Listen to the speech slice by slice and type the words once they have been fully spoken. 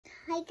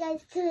Hi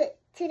guys,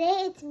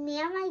 today it's me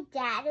and my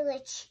dad,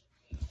 which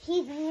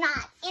he's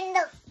not in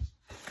the...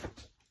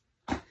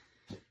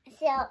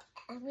 So,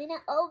 I'm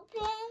gonna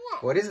open...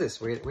 What is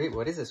this? Wait,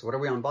 what is this? What are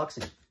we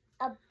unboxing?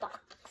 A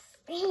box.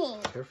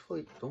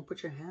 Carefully, don't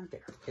put your hand there,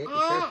 okay? Be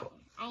careful.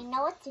 I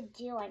know what to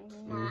do, I'm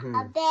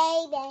not a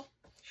baby.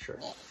 Sure.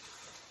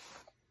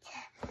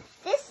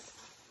 This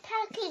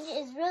package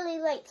is really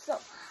light, so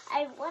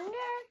I wonder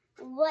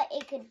what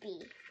it could be.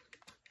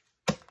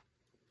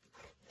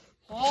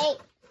 Hey!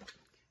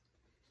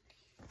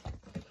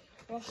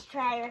 Let's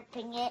try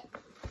ripping it.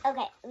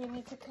 Okay, we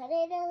need to cut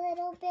it a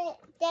little bit.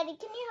 Daddy,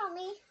 can you help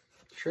me?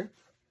 Sure.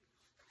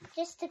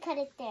 Just to cut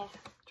it there.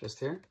 Just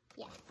here?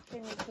 Yeah,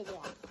 we need to do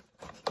that.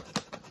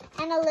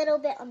 And a little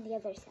bit on the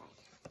other side.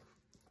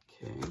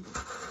 Okay.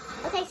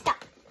 Okay,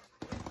 stop.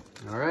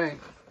 All right.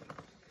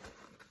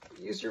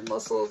 Use your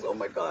muscles. Oh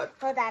my God.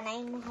 Hold on,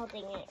 I'm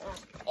holding it.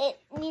 It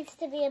needs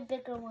to be a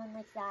bigger one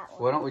like that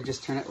one. Why don't we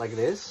just turn it like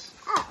this?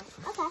 Oh,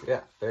 okay.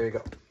 Yeah, there you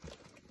go.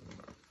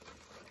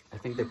 I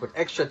think they put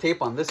extra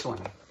tape on this one.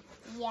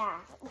 Yeah,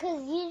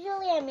 because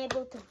usually I'm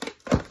able to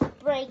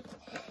break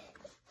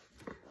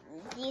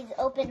these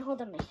open.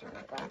 Hold on, my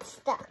shoulder got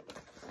stuck.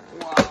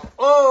 Wow.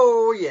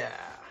 Oh, yeah.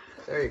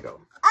 There you go.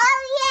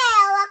 Oh,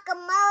 yeah,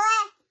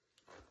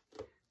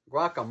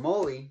 guacamole.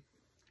 Guacamole.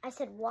 I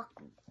said guac.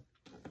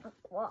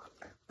 Guac.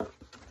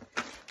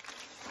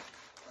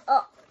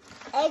 Oh,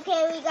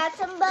 okay, we got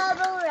some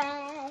bubble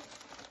wrap.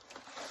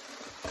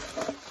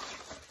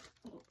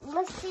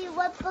 Let's see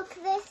what book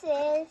this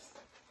is.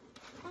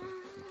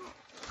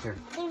 Here.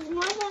 There's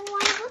more than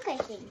one book, I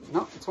think.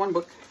 No, it's one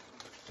book.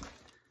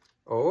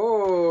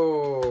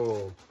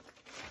 Oh.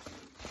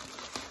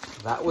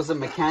 That was a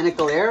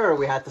mechanical error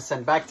we had to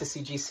send back to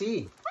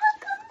CGC. How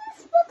come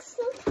this book's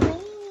so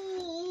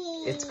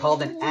tiny? It's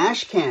called an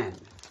ash can.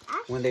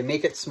 When they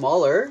make it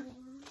smaller,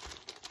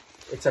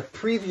 it's a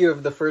preview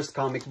of the first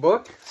comic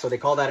book. So they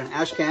call that an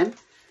ash can.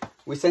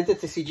 We sent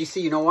it to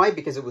CGC. You know why?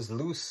 Because it was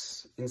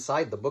loose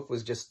inside. The book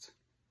was just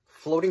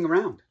floating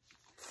around.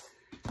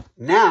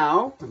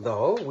 Now,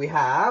 though, we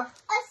have...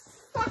 a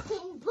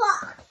second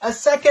box. A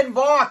second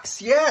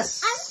box,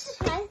 yes. I'm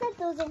surprised that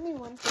there's only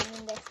one thing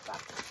in this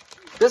box.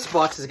 This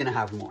box is going to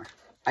have more.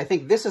 I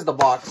think this is the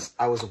box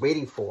I was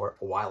waiting for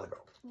a while ago.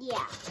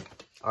 Yeah.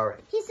 All right.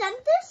 He sent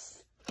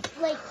this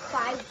like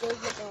 5 days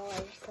ago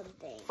or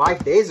something.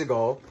 5 days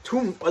ago?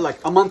 Like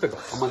a month ago.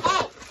 A month ago.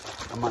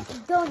 Hey, a month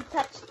ago. don't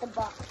touch the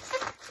box.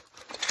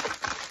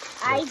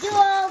 I do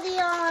all the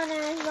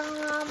honors,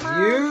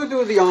 Mama. You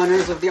do the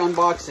honors of the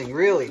unboxing,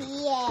 really?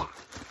 Yeah.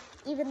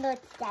 Even though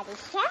it's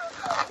Daddy's channel.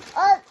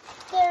 Oh,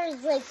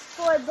 there's like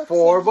 4 books.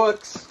 4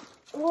 books.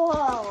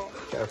 Whoa.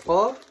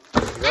 Careful.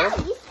 There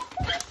you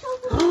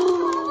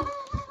go.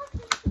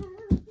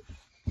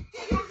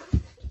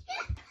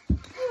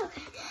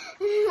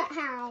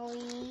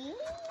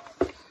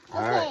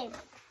 Okay,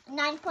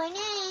 9.8.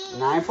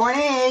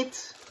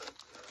 9.8.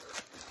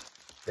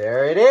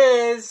 There it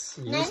is.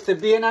 Used to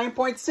be a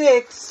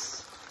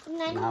 9.6.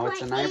 Now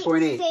it's a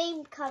 9.8.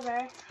 Same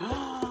cover.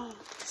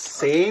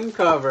 Same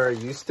cover.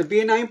 Used to be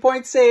a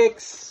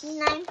 9.6.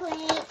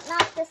 9.8,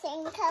 not the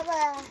same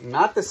cover.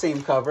 Not the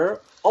same cover.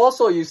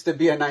 Also used to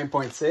be a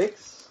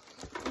 9.6.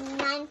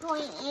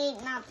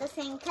 9.8, not the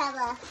same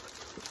cover.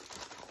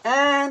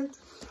 And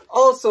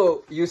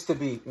also used to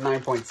be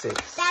 9.6.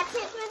 That's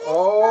it for this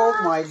Oh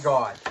box. my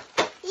God.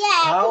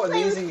 Yeah. How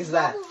amazing is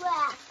that?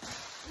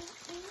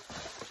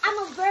 I'm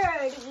a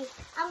birdie.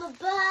 I'm a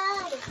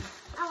birdie.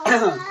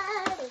 I'm a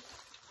birdie.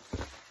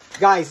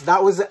 Guys,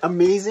 that was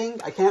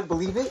amazing. I can't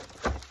believe it.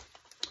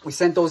 We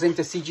sent those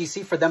into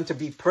CGC for them to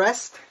be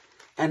pressed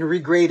and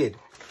regraded.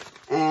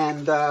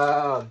 And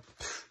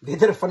they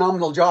did a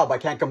phenomenal job. I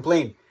can't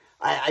complain.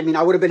 I mean,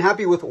 I would have been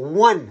happy with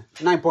 1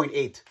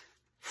 9.8.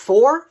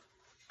 4?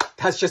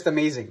 That's just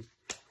amazing.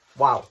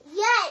 Wow.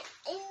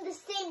 Yeah, in the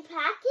same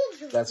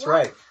package. That's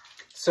right.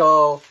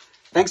 So,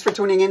 thanks for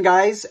tuning in,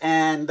 guys.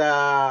 And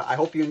I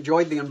hope you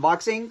enjoyed the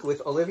unboxing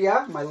with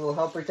Olivia, my little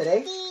helper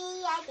today.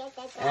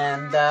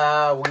 And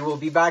we will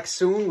be back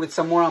soon with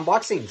some more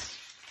unboxings.